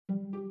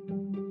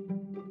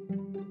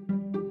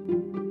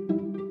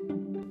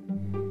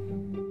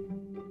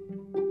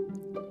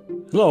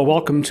Hello,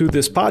 welcome to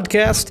this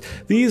podcast.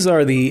 These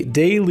are the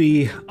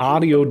daily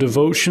audio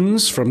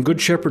devotions from Good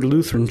Shepherd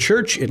Lutheran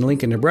Church in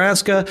Lincoln,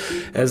 Nebraska,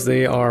 as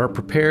they are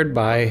prepared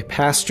by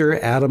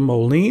Pastor Adam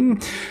Moline.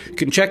 You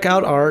can check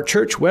out our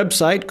church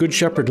website,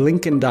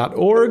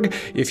 goodshepherdlincoln.org,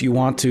 if you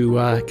want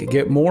to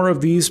get more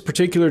of these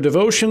particular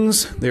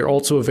devotions. They're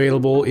also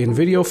available in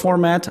video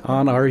format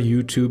on our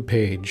YouTube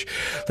page.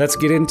 Let's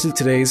get into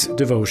today's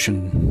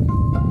devotion.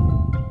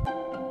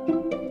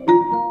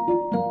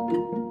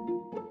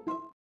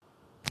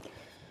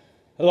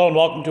 Hello and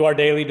welcome to our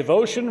daily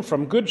devotion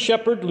from Good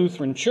Shepherd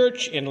Lutheran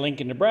Church in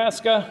Lincoln,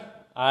 Nebraska.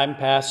 I'm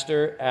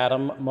Pastor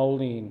Adam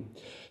Moline.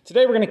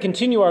 Today we're going to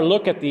continue our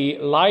look at the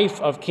life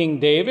of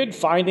King David,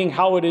 finding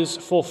how it is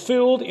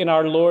fulfilled in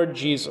our Lord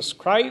Jesus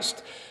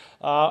Christ.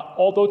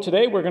 Although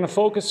today we're going to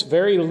focus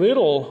very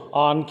little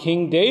on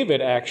King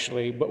David,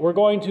 actually, but we're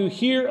going to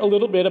hear a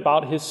little bit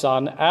about his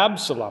son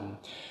Absalom.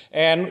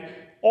 And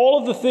all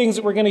of the things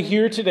that we're going to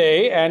hear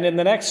today and in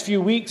the next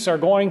few weeks are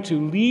going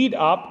to lead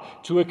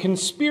up to a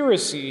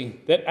conspiracy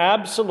that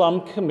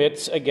Absalom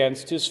commits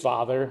against his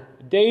father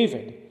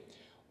David.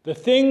 The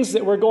things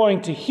that we're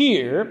going to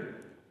hear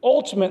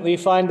ultimately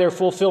find their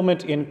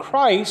fulfillment in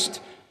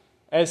Christ,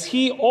 as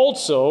he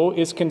also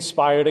is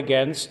conspired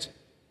against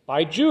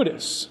by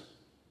Judas,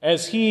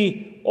 as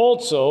he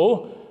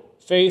also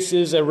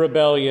faces a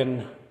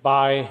rebellion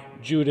by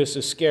Judas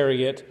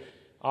Iscariot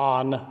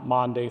on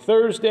Maundy,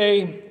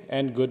 Thursday,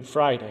 and Good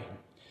Friday.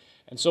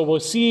 And so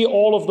we'll see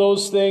all of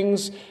those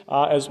things,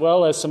 as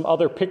well as some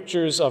other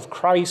pictures of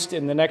Christ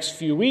in the next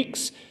few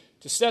weeks.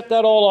 To set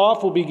that all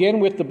off, we'll begin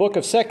with the book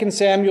of 2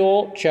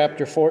 Samuel,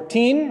 chapter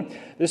 14.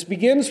 This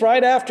begins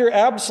right after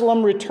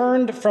Absalom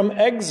returned from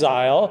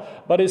exile,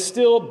 but is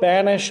still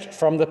banished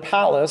from the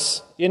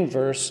palace in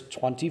verse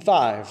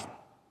 25.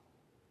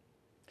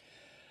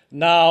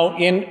 Now,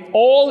 in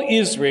all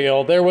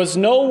Israel, there was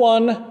no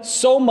one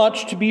so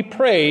much to be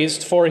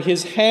praised for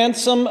his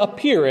handsome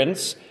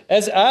appearance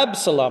as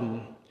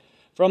Absalom.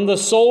 From the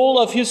sole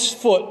of his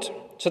foot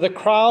to the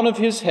crown of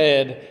his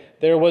head,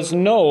 there was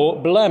no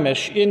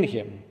blemish in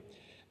him.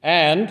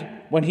 And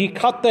when he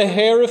cut the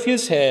hair of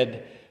his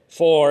head,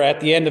 for at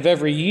the end of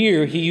every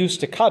year he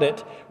used to cut it,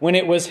 when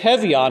it was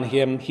heavy on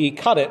him, he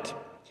cut it.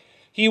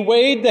 He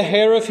weighed the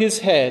hair of his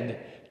head,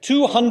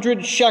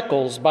 200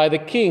 shekels by the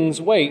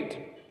king's weight.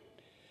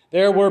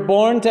 There were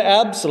born to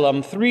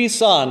Absalom 3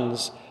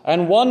 sons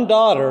and 1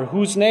 daughter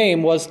whose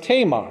name was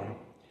Tamar.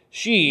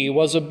 She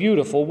was a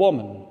beautiful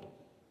woman.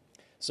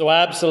 So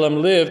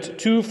Absalom lived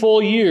 2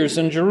 full years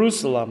in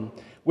Jerusalem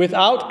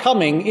without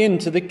coming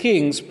into the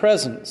king's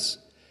presence.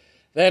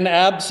 Then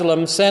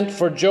Absalom sent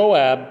for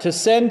Joab to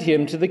send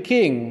him to the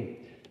king,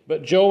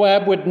 but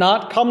Joab would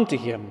not come to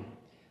him.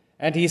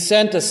 And he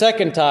sent a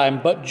second time,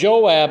 but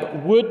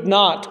Joab would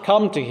not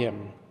come to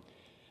him.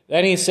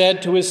 Then he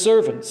said to his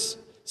servants,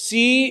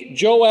 "See,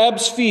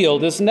 Joab's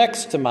field is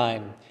next to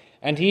mine,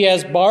 and he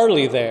has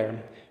barley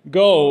there.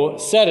 Go,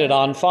 set it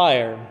on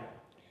fire."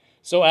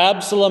 So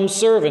Absalom's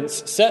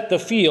servants set the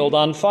field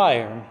on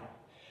fire.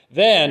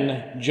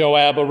 Then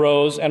Joab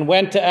arose and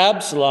went to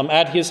Absalom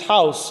at his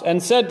house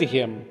and said to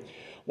him,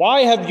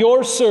 "Why have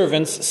your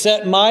servants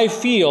set my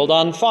field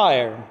on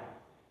fire?"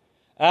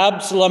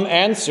 Absalom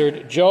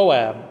answered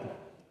Joab,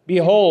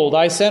 "Behold,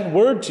 I sent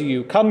word to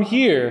you, 'Come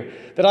here,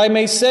 that I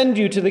may send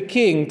you to the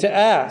king to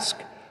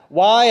ask,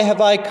 why have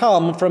I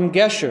come from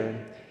Geshur?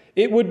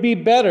 It would be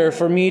better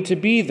for me to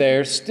be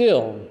there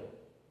still.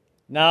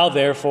 Now,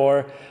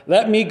 therefore,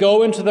 let me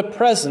go into the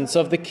presence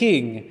of the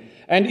king,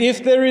 and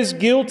if there is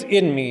guilt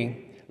in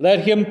me,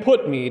 let him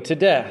put me to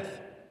death."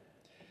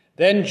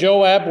 Then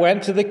Joab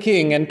went to the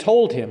king and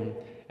told him,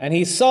 and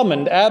he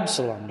summoned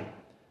Absalom.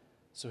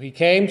 So he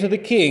came to the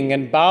king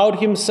and bowed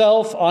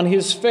himself on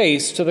his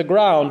face to the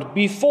ground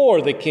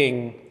before the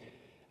king,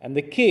 and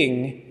the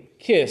king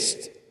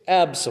kissed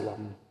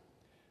Absalom.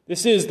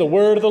 This is the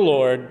word of the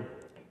Lord.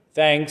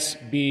 Thanks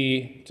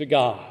be to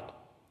God.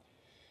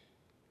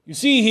 You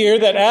see here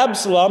that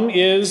Absalom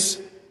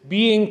is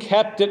being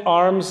kept at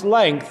arm's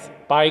length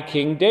by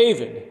King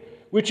David,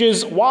 which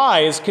is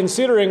wise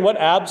considering what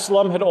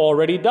Absalom had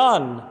already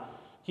done.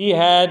 He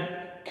had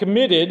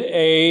committed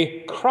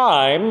a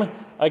crime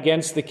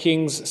against the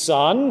king's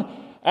son,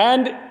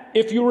 and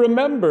if you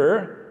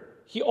remember,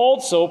 he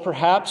also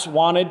perhaps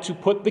wanted to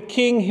put the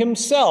king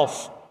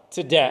himself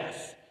to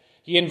death.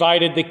 He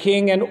invited the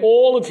king and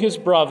all of his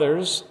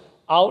brothers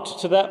out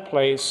to that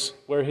place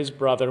where his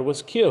brother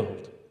was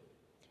killed.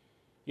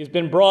 He's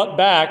been brought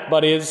back,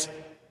 but is,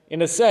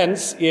 in a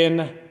sense,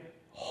 in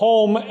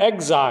home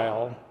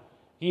exile.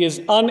 He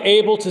is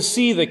unable to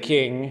see the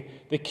king.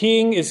 The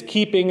king is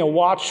keeping a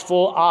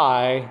watchful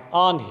eye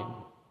on him.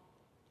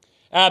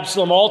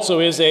 Absalom also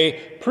is a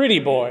pretty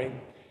boy.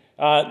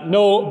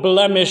 No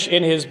blemish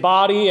in his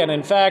body, and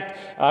in fact,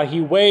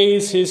 he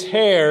weighs his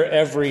hair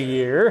every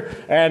year,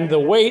 and the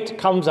weight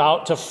comes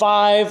out to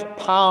 5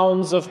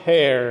 pounds of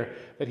hair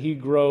that he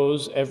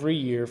grows every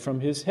year from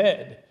his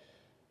head.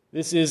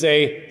 This is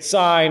a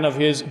sign of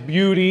his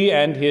beauty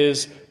and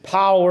his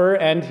power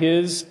and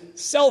his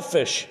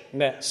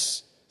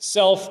selfishness.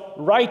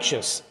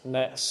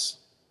 self-righteousness.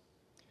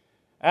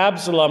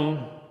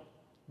 Absalom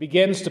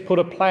begins to put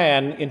a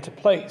plan into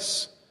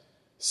place,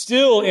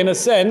 still in a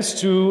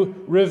sense to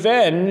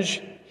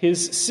revenge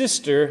his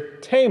sister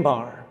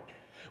Tamar.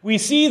 We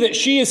see that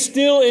she is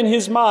still in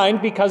his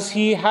mind because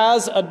he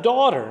has a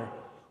daughter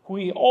who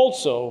he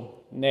also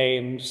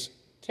names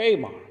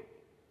Tamar.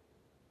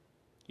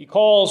 He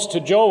calls to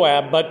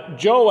Joab, but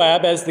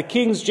Joab, as the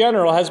king's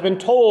general, has been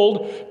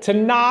told to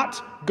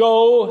not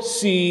go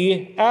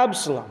see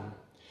Absalom.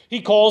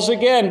 He calls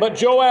again, but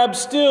Joab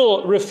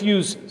still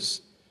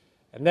refuses.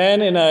 And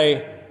then in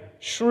a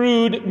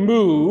shrewd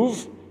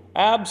move,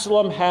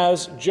 Absalom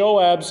has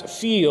Joab's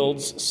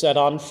fields set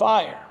on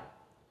fire.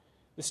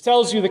 This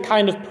tells you the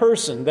kind of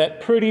person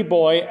that pretty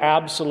boy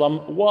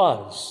Absalom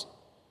was.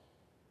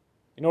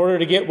 In order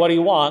to get what he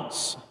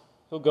wants,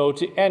 he'll go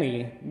to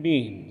any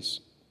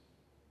means.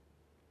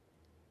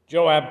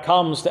 Joab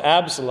comes to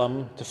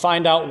Absalom to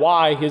find out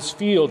why his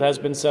field has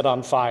been set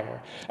on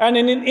fire. And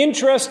in an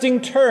interesting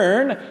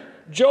turn,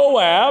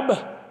 Joab,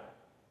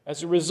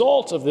 as a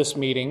result of this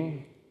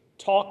meeting,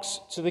 talks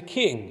to the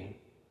king.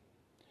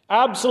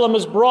 Absalom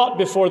is brought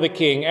before the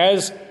king,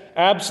 as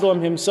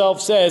Absalom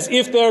himself says,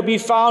 "If there be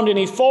found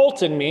any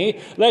fault in me,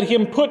 let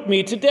him put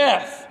me to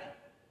death."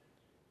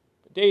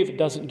 But David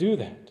doesn't do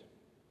that.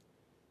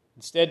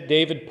 Instead,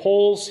 David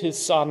pulls his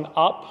son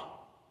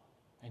up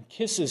and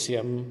kisses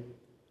him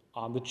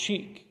on the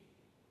cheek,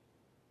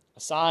 a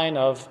sign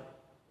of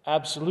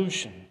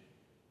absolution,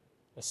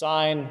 a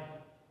sign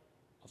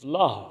of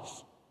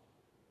love.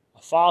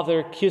 A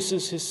father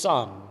kisses his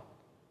son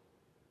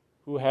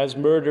who has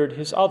murdered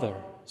his other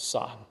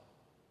son.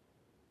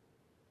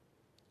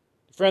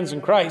 Friends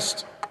in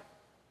Christ,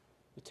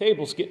 the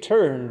tables get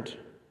turned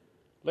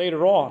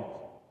later on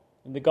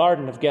in the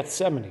Garden of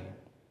Gethsemane.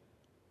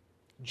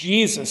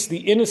 Jesus,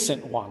 the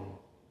innocent one,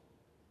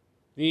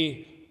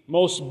 the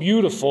most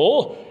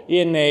beautiful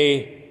in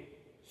a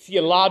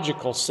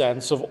theological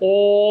sense of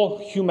all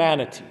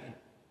humanity,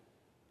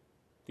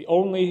 the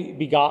only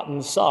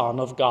begotten Son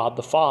of God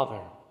the Father,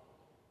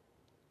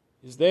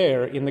 is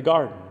there in the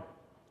garden.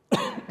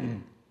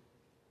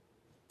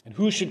 And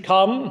who should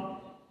come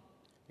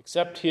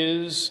except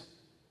his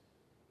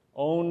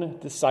own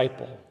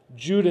disciple,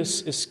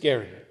 Judas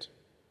Iscariot?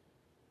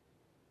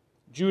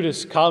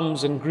 Judas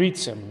comes and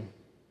greets him.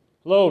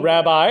 "Hello,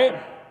 Rabbi,"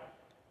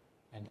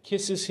 and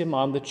kisses him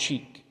on the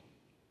cheek.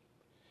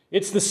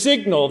 It's the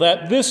signal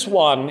that this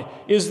one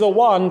is the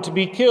one to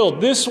be killed.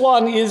 This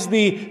one is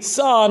the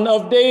son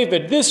of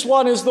David. This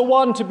one is the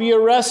one to be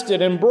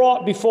arrested and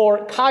brought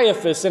before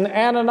Caiaphas and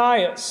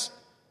Ananias.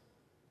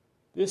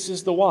 This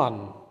is the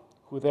one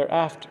who they're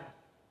after.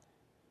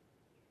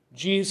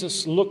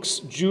 Jesus looks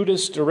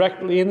Judas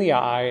directly in the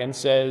eye and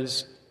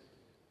says,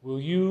 "Will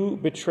you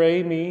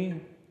betray me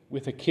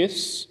with a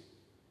kiss?"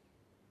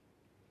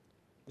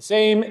 The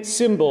same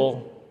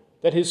symbol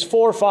that his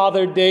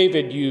forefather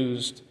David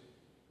used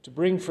to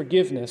bring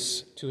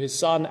forgiveness to his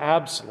son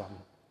Absalom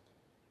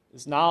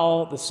is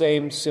now the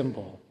same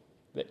symbol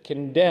that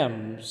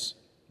condemns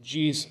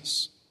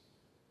Jesus,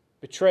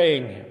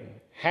 betraying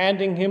him,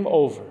 handing him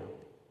over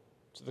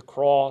to the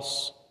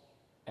cross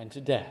and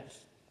to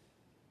death.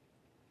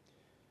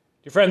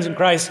 Dear friends in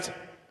Christ,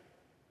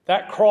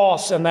 that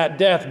cross and that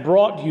death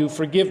brought you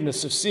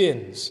forgiveness of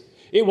sins.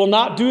 It will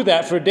not do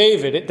that for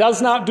David. It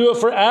does not do it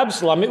for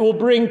Absalom. It will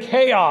bring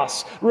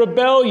chaos,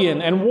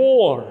 rebellion, and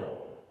war.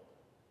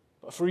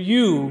 But for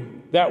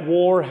you, that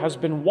war has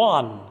been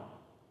won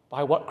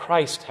by what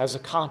Christ has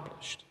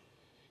accomplished.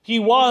 He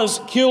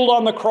was killed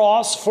on the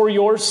cross for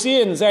your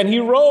sins, and he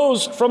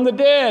rose from the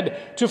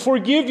dead to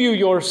forgive you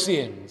your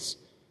sins.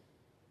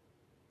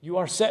 You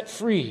are set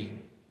free.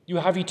 You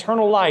have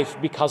eternal life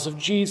because of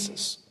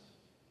Jesus.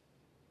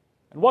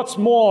 And what's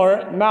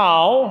more,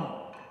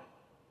 now,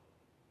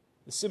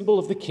 the symbol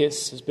of the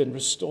kiss has been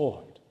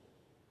restored.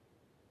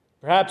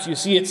 Perhaps you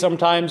see it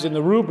sometimes in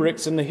the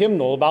rubrics in the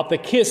hymnal about the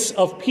kiss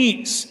of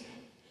peace.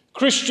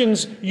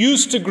 Christians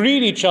used to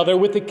greet each other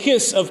with the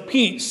kiss of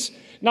peace,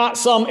 not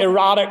some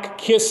erotic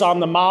kiss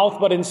on the mouth,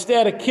 but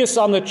instead a kiss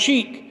on the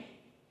cheek,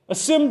 a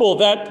symbol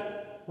that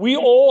we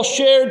all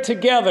shared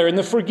together in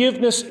the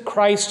forgiveness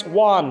Christ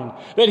won,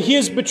 that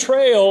his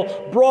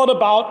betrayal brought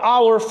about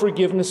our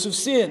forgiveness of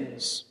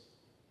sins.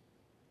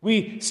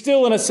 We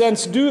still, in a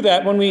sense, do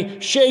that when we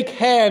shake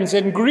hands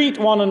and greet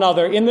one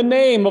another in the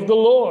name of the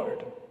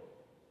Lord.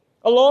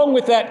 Along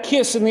with that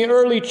kiss in the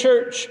early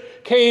church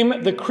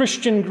came the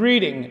Christian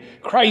greeting,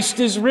 "Christ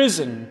is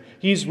risen.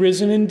 He's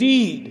risen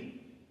indeed."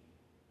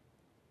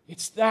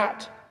 It's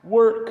that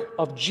work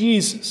of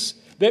Jesus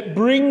that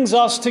brings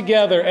us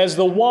together as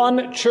the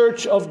one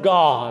church of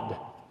God.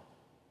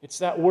 It's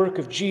that work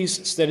of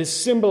Jesus that is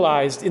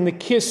symbolized in the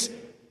kiss,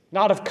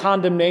 not of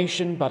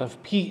condemnation, but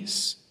of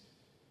peace.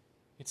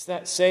 It's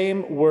that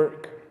same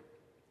work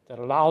that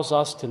allows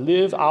us to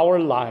live our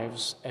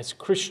lives as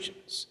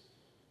Christians,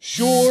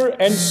 sure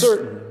and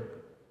certain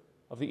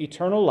of the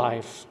eternal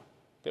life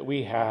that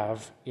we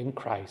have in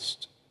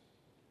Christ.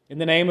 In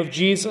the name of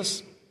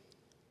Jesus,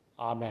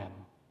 amen.